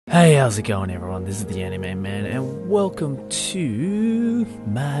Hey, how's it going, everyone? This is the Anime Man, and welcome to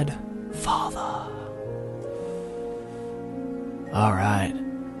Mad Father. Alright.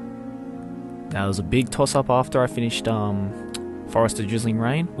 Now, there's a big toss-up after I finished Forest of Drizzling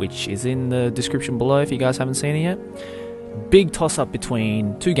Rain, which is in the description below if you guys haven't seen it yet. Big toss-up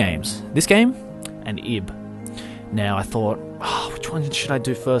between two games. This game and Ib. Now, I thought, which one should I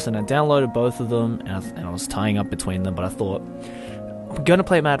do first? And I downloaded both of them, and I was tying up between them, but I thought, I'm going to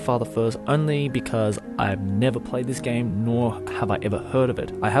play Mad Father first, only because I've never played this game, nor have I ever heard of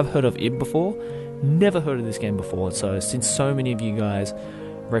it. I have heard of Ib before, never heard of this game before, so since so many of you guys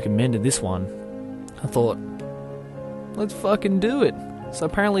recommended this one, I thought, let's fucking do it. So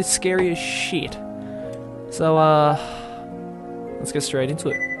apparently it's scary as shit. So, let's get straight into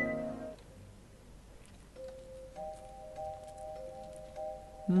it.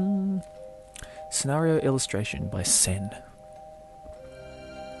 Scenario illustration by Sen.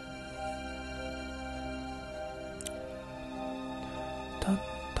 Dun,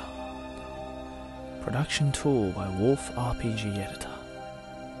 dun. Production tool by Wolf RPG Editor.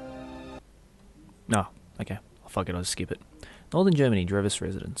 No, okay. Oh, fuck it, I'll just skip it. Northern Germany, Drevis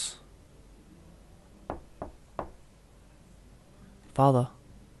residence. Father.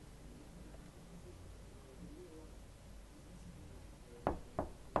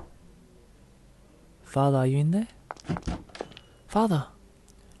 Father, are you in there? Father.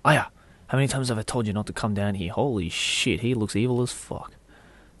 Aya, how many times have I told you not to come down here? Holy shit, he looks evil as fuck.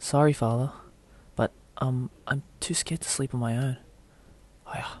 Sorry, Father, but, I'm too scared to sleep on my own.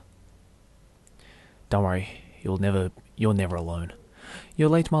 Aya. Don't worry, you're never alone. Your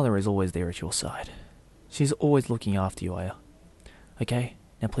late mother is always there at your side. She's always looking after you, Aya. Okay,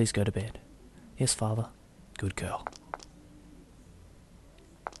 now please go to bed. Yes, Father. Good girl.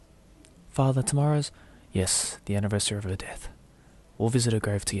 Father, tomorrow's... Yes, the anniversary of her death. We'll visit her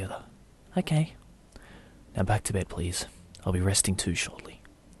grave together. Okay. Now back to bed, please. I'll be resting too shortly.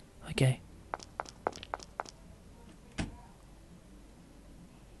 Okay.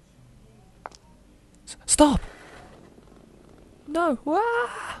 Stop! No!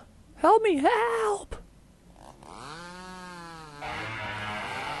 Ah! Help me! Help!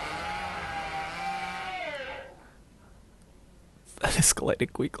 That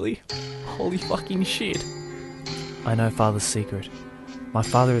escalated quickly. Holy fucking shit. I know Father's secret. My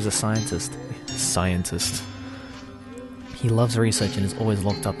father is a scientist. He loves research and is always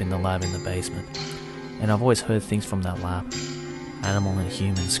locked up in the lab in the basement. And I've always heard things from that lab. Animal and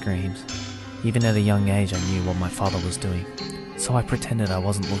human screams. Even at a young age I knew what my father was doing. So I pretended I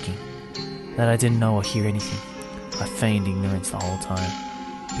wasn't looking. That I didn't know or hear anything. I feigned ignorance the whole time.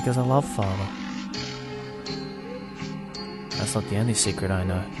 Because I love Father. That's not the only secret I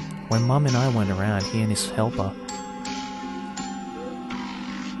know. When Mum and I went around, he and his helper...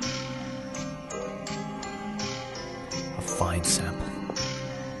 A fine sample.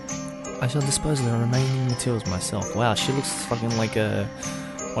 I shall dispose of the remaining materials myself. Wow, she looks fucking like a...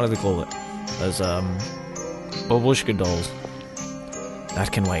 What do they call it? Those, babushka dolls.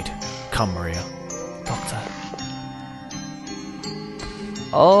 That can wait. Come, Maria. Doctor.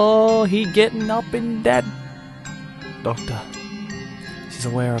 Oh, he getting up in that... Doctor. She's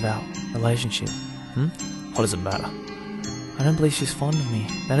aware of our relationship. What does it matter? I don't believe she's fond of me.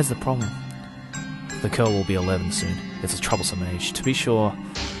 That is the problem. The girl will be 11 soon. It's a troublesome age. To be sure,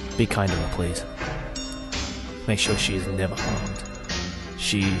 be kind to her, please. Make sure she is never harmed.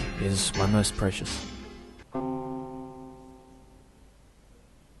 She is my most precious.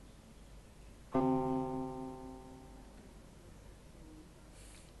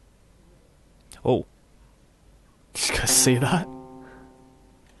 Oh. Did you guys see that?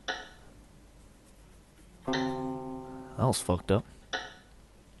 That was fucked up.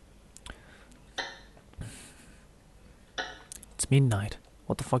 It's midnight.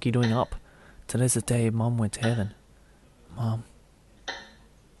 What the fuck are you doing up? Today's the day Mum went to heaven. Mum.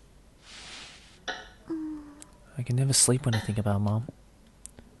 I can never sleep when I think about Mum.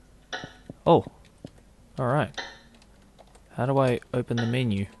 Oh. Alright. How do I open the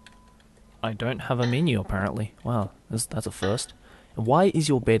menu? I don't have a menu, apparently. Wow, that's a first. Why is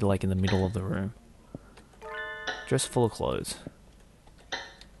your bed, like, in the middle of the room? Dress full of clothes.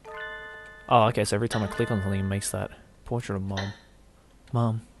 Oh, okay, so every time I click on something, it makes that portrait of Mum.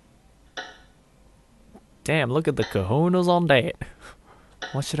 Mum. Damn, look at the kahunas on that.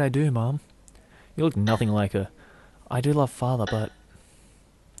 What should I do, Mum? You look nothing like her. I do love Father, but...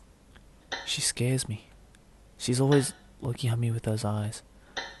 she scares me. She's always looking at me with those eyes.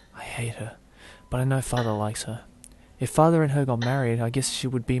 I hate her, but I know Father likes her. If Father and her got married, I guess she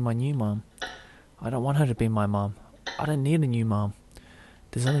would be my new mum. I don't want her to be my mum. I don't need a new mum.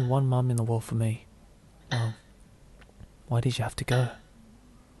 There's only one mum in the world for me. Mum, why did you have to go?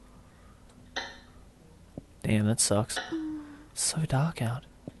 Damn, that sucks. It's so dark out.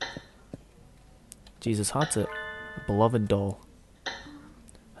 Jesus, Heart's a beloved doll.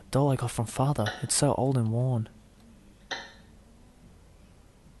 A doll I got from father. It's so old and worn.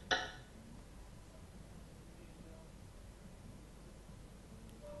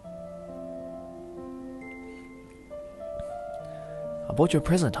 I bought you a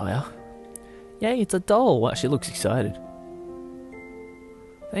present, Aya. Yay, it's a doll. Wow, she looks excited.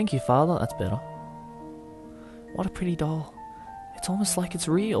 Thank you, father. That's better. What a pretty doll. It's almost like it's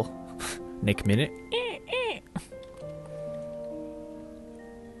real. Nick Minute.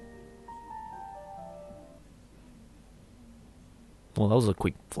 Well, that was a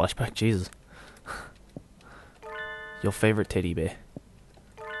quick flashback. Jesus. Your favorite teddy bear.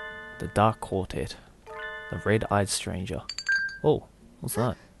 The Dark Quartet. The Red-Eyed Stranger. Oh, what's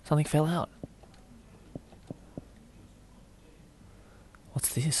that? Something fell out.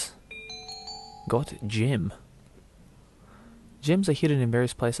 What's this? Got gem. Gems are hidden in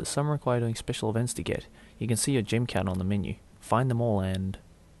various places. Some require doing special events to get. You can see your gem count on the menu. Find them all and...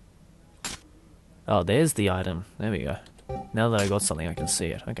 Oh, there's the item. There we go. Now that I got something, I can see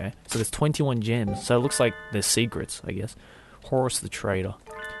it. Okay. So there's 21 gems. So it looks like there's secrets, I guess. Horace the Trader.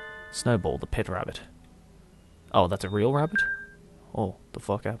 Snowball, the pet rabbit. Oh, that's a real rabbit? Oh, the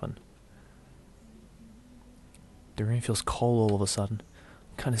fuck happened? The room feels cold all of a sudden.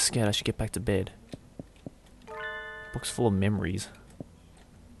 I'm kind of scared. I should get back to bed. Book's full of memories.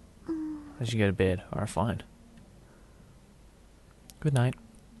 I should go to bed. Alright, fine. Good night.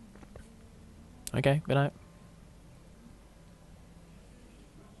 Okay, good night.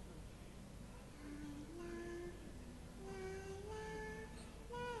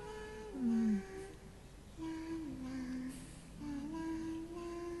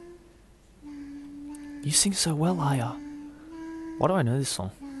 You sing so well, Aya. Why do I know this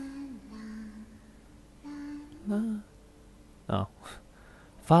song? Oh.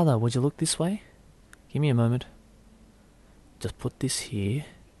 Father, would you look this way? Give me a moment. Just put this here.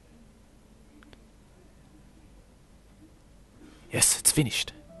 Yes, it's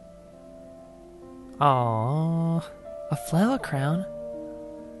finished. Aww. A flower crown?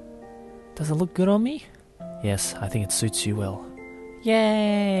 Does it look good on me? Yes, I think it suits you well.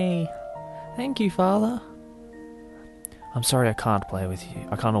 Yay! Thank you, Father. I'm sorry I can't play with you.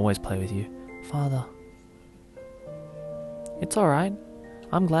 I can't always play with you. Father. It's alright.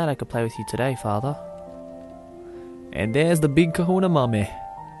 I'm glad I could play with you today, Father. And there's the big kahuna mummy.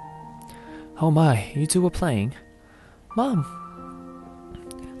 Oh my, you two were playing? Mum.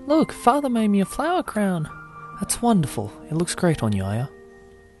 Look, Father made me a flower crown. That's wonderful. It looks great on you, Aya.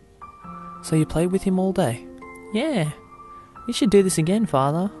 So you played with him all day? Yeah. We should do this again,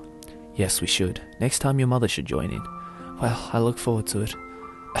 Father. Yes, we should. Next time your mother should join in. Well, I look forward to it.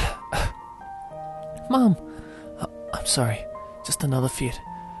 Mum! I'm sorry. Just another fit.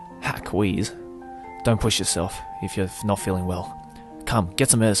 Hack wheeze. Don't push yourself if you're not feeling well. Come,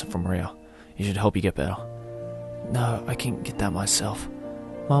 get some medicine from Maria. It should help you get better. No, I can get that myself.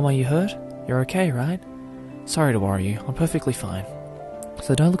 Mum, are you hurt? You're okay, right? Sorry to worry you. I'm perfectly fine.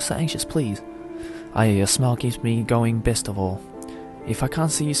 So don't look so anxious, please. Your smile keeps me going best of all. If I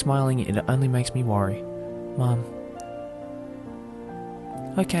can't see you smiling, it only makes me worry. Mum.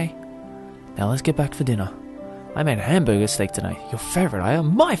 Okay. Now let's get back for dinner. I made a hamburger steak tonight. Your favourite, I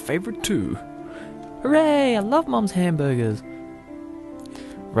am my favourite too. Hooray! I love Mum's hamburgers.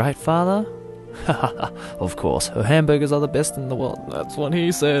 Right, Father? Of course. Her hamburgers are the best in the world. That's what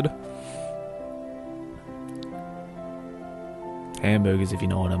he said. Hamburgers, if you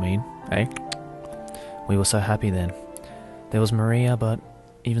know what I mean. Eh? We were so happy then. There was Maria, but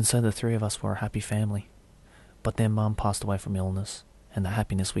even so the three of us were a happy family. But then Mum passed away from illness, and the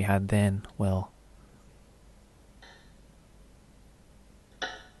happiness we had then, well...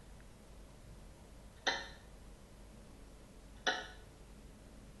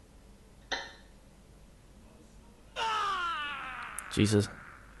 Jesus,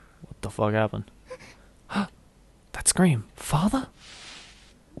 what the fuck happened? That scream, Father?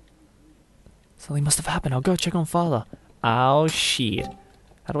 Something must have happened. I'll go check on Father. Oh shit.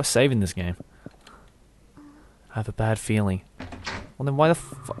 How do I save in this game? I have a bad feeling. Well then why the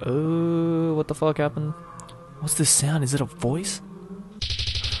fuck? Oh, what the fuck happened? What's this sound? Is it a voice?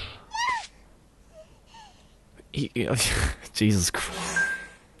 Jesus Christ.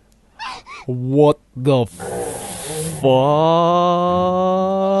 What the fuck?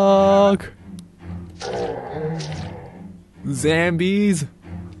 Zambies?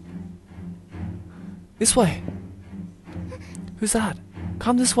 This way. Who's that?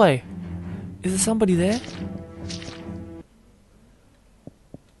 Come this way. Is there somebody there?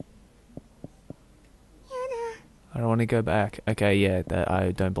 I don't want to go back. Okay, yeah,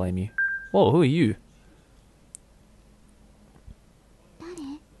 I don't blame you. Whoa, who are you?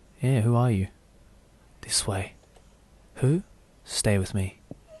 Yeah, who are you? This way. Who? Stay with me.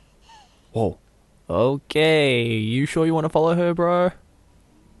 Whoa. Okay, you sure you want to follow her, bro?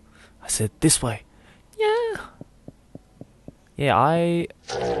 I said this way. Yeah. Yeah,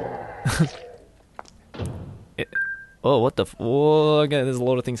 oh, what the oh, okay, there's a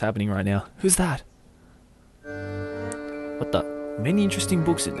lot of things happening right now. Who's that? What the? Many interesting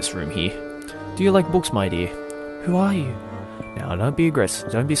books in this room here. Do you like books, my dear? Who are you? Now, don't be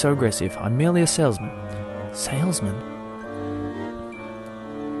aggressive. Don't be so aggressive. I'm merely a salesman. Salesman?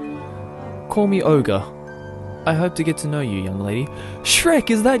 Call me Ogre. I hope to get to know you, young lady.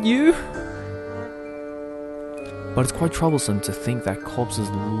 Shrek, is that you? But it's quite troublesome to think that corpses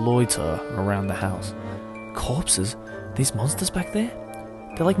loiter around the house. Corpses? These monsters back there?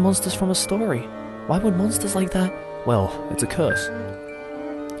 They're like monsters from a story. Why would monsters like that? Well, it's a curse.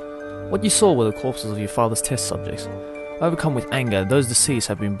 What you saw were the corpses of your father's test subjects. Overcome with anger, those deceased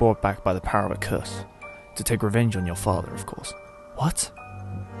have been brought back by the power of a curse. To take revenge on your father, of course. What?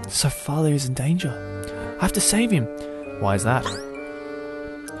 So father is in danger. I have to save him. Why is that?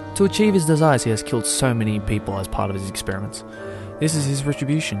 To achieve his desires, he has killed so many people as part of his experiments. This is his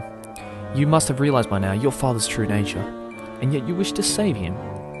retribution. You must have realized by now your father's true nature, and yet you wish to save him.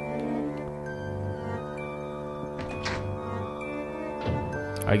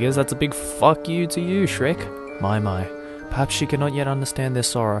 I guess that's a big fuck you to you, Shrek. My. Perhaps she cannot yet understand their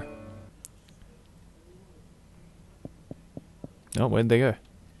sorrow. Oh, where'd they go?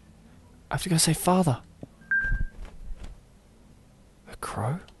 I have to go say father. A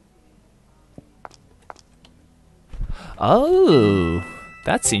crow? Oh,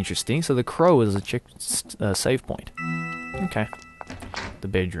 that's interesting. So the crow is a save point. Okay. The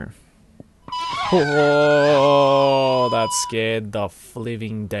bedroom. Oh, that scared the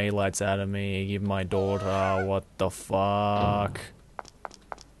living daylights out of me. Give my daughter. What the fuck?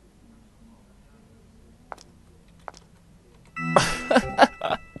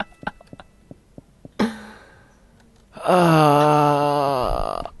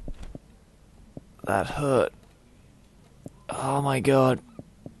 That hurt. Oh my god.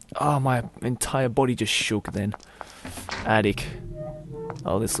 Oh, my entire body just shook then. Attic.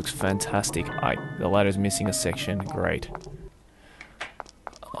 Oh, this looks fantastic. The ladder's missing a section. Great.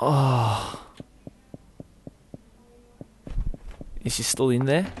 Oh. Is she still in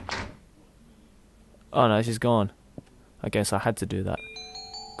there? Oh no, she's gone. Okay, so I had to do that.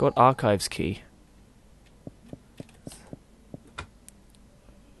 Got archives key.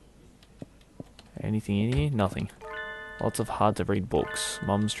 Anything in here? Nothing. Lots of hard to read books.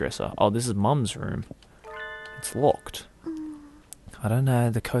 Mum's dresser. Oh, this is Mum's room. It's locked. I don't know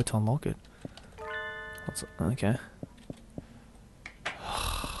the code to unlock it. Okay.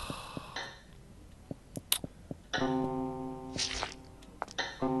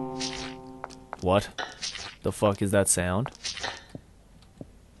 What the fuck is that sound?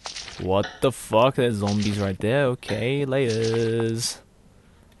 What the fuck? There's zombies right there. Okay, laters.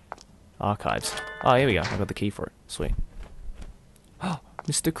 Archives. Oh, here we go. I got the key for it. Sweet. Oh,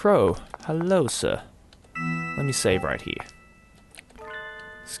 Mr. Crow. Hello, sir. Let me save right here.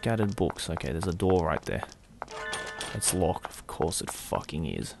 Scattered books. Okay, there's a door right there. It's locked. Of course it fucking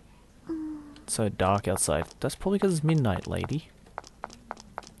is. It's so dark outside. That's probably because it's midnight, lady.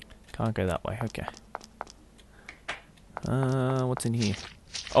 Can't go that way. Okay. What's in here?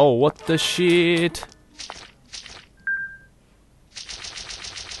 Oh, what the shit?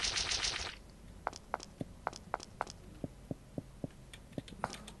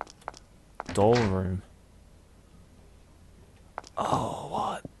 Doll room. Oh,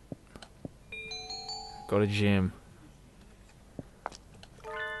 what? Got a gym.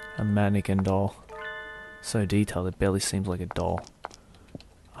 A mannequin doll. So detailed, it barely seems like a doll.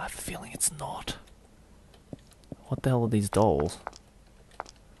 I have a feeling it's not. What the hell are these dolls?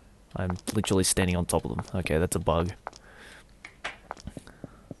 I'm literally standing on top of them. Okay, that's a bug.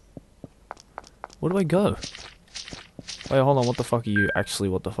 Where do I go? Wait, hold on, what the fuck are you? Actually,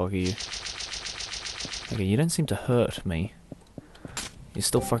 what the fuck are you? Okay, you don't seem to hurt me. You're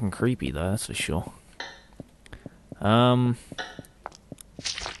still fucking creepy though, that's for sure. Okay,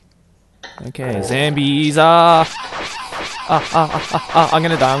 zambies, I'm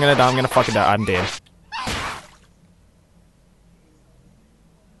gonna die, I'm gonna fucking die, I'm dead.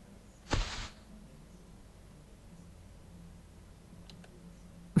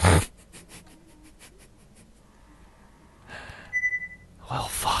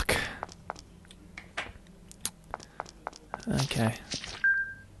 Okay.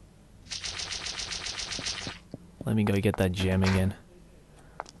 Let me go get that gem again.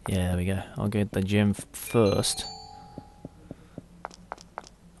 Yeah, there we go. I'll get the gem first.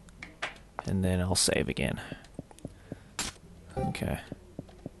 And then I'll save again. Okay.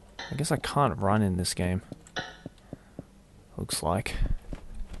 I guess I can't run in this game. Looks like.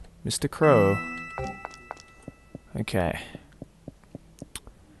 Mr. Crow. Okay.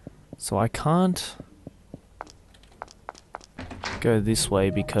 So I can't go this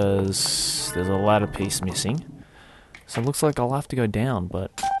way because there's a ladder piece missing. So it looks like I'll have to go down,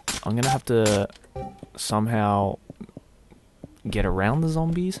 but I'm gonna have to somehow get around the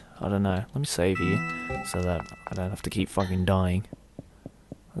zombies? I don't know. Let me save here so that I don't have to keep fucking dying.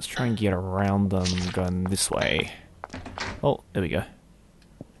 Let's try and get around them going this way. Oh, there we go.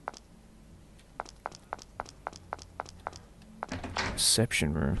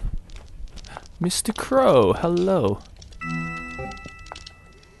 Reception room. Mr. Crow, hello.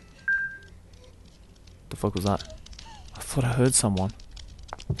 The fuck was that? I thought I heard someone.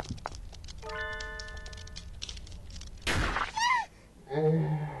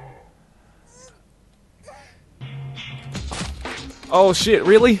 Oh shit,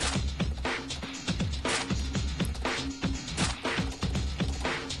 really?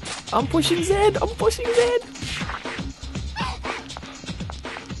 I'm pushing Z! I'm pushing Z!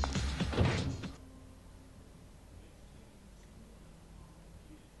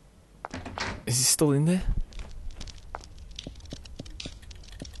 Is he still in there?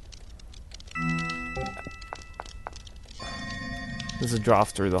 There's a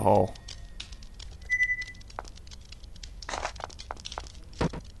draft through the hole.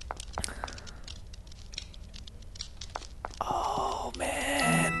 Oh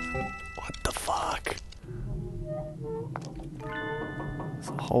man, what the fuck? There's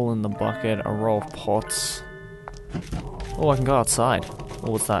a hole in the bucket, a row of pots. Oh, I can go outside.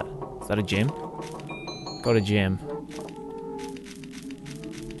 Oh, what's that? Is that a gem? Got a gem.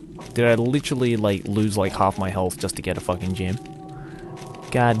 Did I literally like lose like half my health just to get a fucking gem?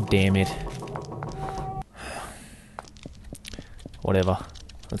 God damn it. Whatever.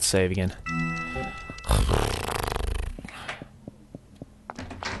 Let's save again.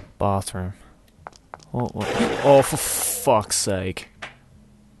 Bathroom. What? Oh, for fuck's sake.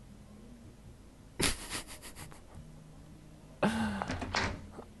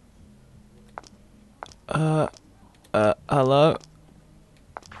 Hello?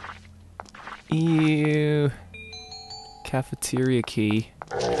 Ew. Cafeteria key.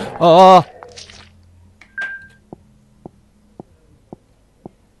 Oh!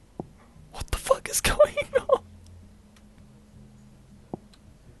 What the fuck is going on?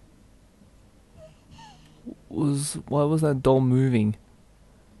 Why was that doll moving?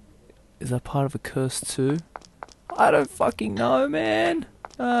 Is that part of a curse too? I don't fucking know, man.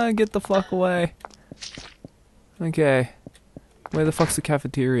 Get the fuck away. Okay. Where the fuck's the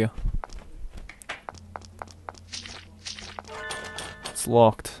cafeteria? It's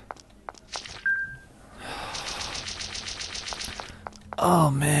locked.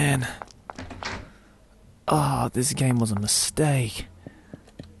 Oh man. Oh, this game was a mistake.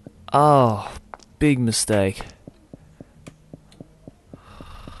 Oh, big mistake.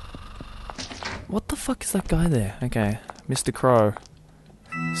 What the fuck is that guy there? Okay, Mr. Crow.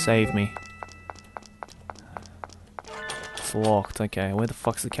 Save me. It's locked. Okay, where the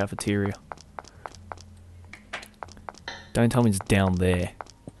fuck's the cafeteria? Don't tell me it's down there.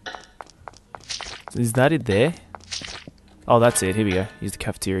 Is that it there? Oh, that's it. Here we go. Use the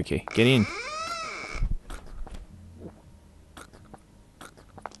cafeteria key. Get in.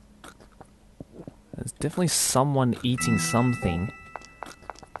 There's definitely someone eating something.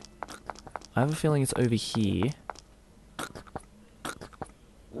 I have a feeling it's over here.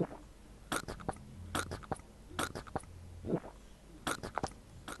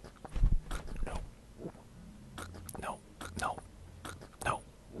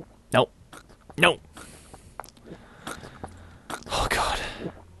 No. Oh god.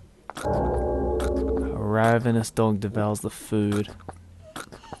 A ravenous dog devours the food.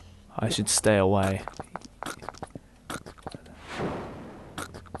 I should stay away.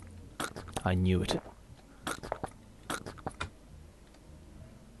 I knew it.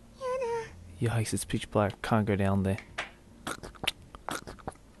 Yikes, it's pitch black. Can't go down there.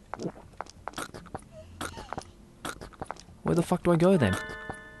 Where the fuck do I go then?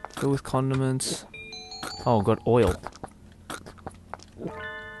 Go with condiments. Oh, got oil.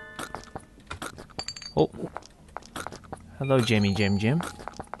 Oh. Hello, Jemmy Jem.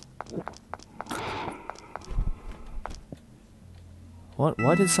 What?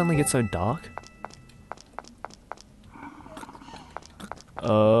 Why did it suddenly get so dark?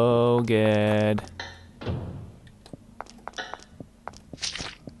 Oh, God.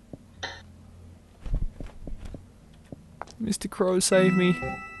 Mr. Crow, save me.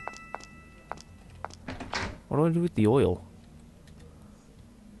 What do I do with the oil?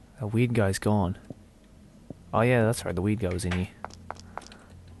 That weird guy's gone. Oh yeah, that's right, the weird guy was in here.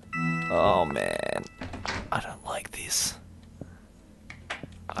 Oh man. I don't like this.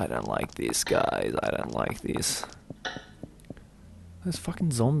 I don't like this, guys. I don't like this. Those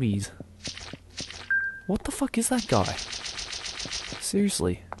fucking zombies. What the fuck is that guy?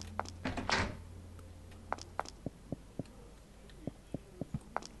 Seriously.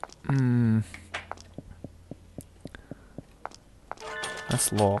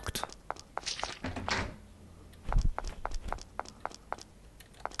 That's locked.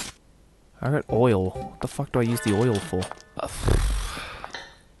 I got oil. What the fuck do I use the oil for?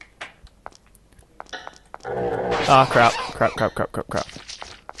 Ah, crap. Crap.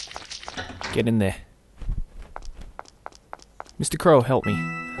 Get in there. Mr. Crow, help me.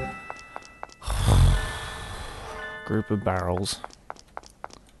 Group of barrels.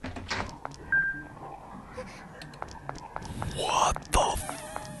 What the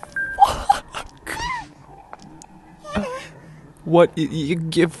fuck? What? You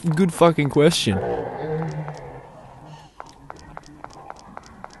give good fucking question.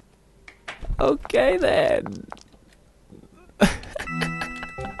 Okay then.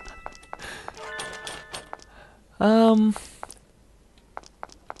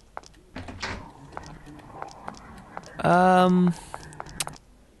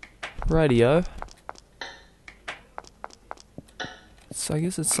 Radio. So I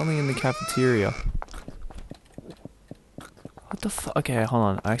guess it's something in the cafeteria. What the fuck? Okay, hold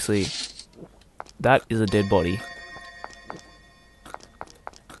on. Actually, that is a dead body.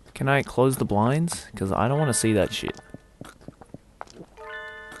 Can I close the blinds? Because I don't want to see that shit.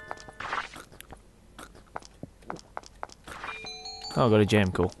 Oh, I got a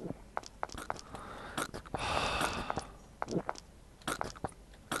jam, cool.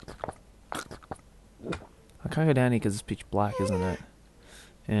 I can't go down here because it's pitch black, isn't it?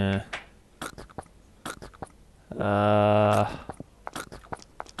 Yeah.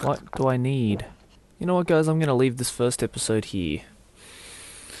 What do I need? You know what, guys? I'm gonna leave this first episode here.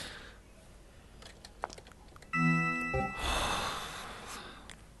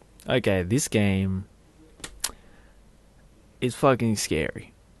 Okay, this game is fucking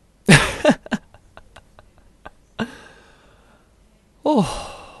scary.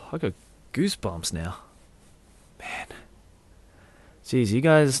 Oh, I got goosebumps now. Man. Jeez, you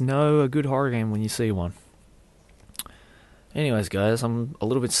guys know a good horror game when you see one. Anyways, guys, I'm a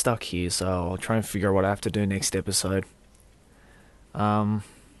little bit stuck here, so I'll try and figure out what I have to do next episode. I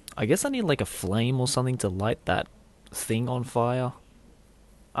guess I need like a flame or something to light that thing on fire.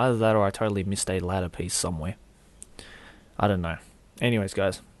 Either that or I totally missed a ladder piece somewhere. I don't know. Anyways,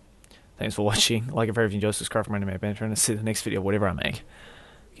 guys, thanks for watching. Like if everything, subscribe for more anime banter, and see the next video, whatever I make.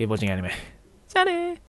 Keep watching anime. Salut!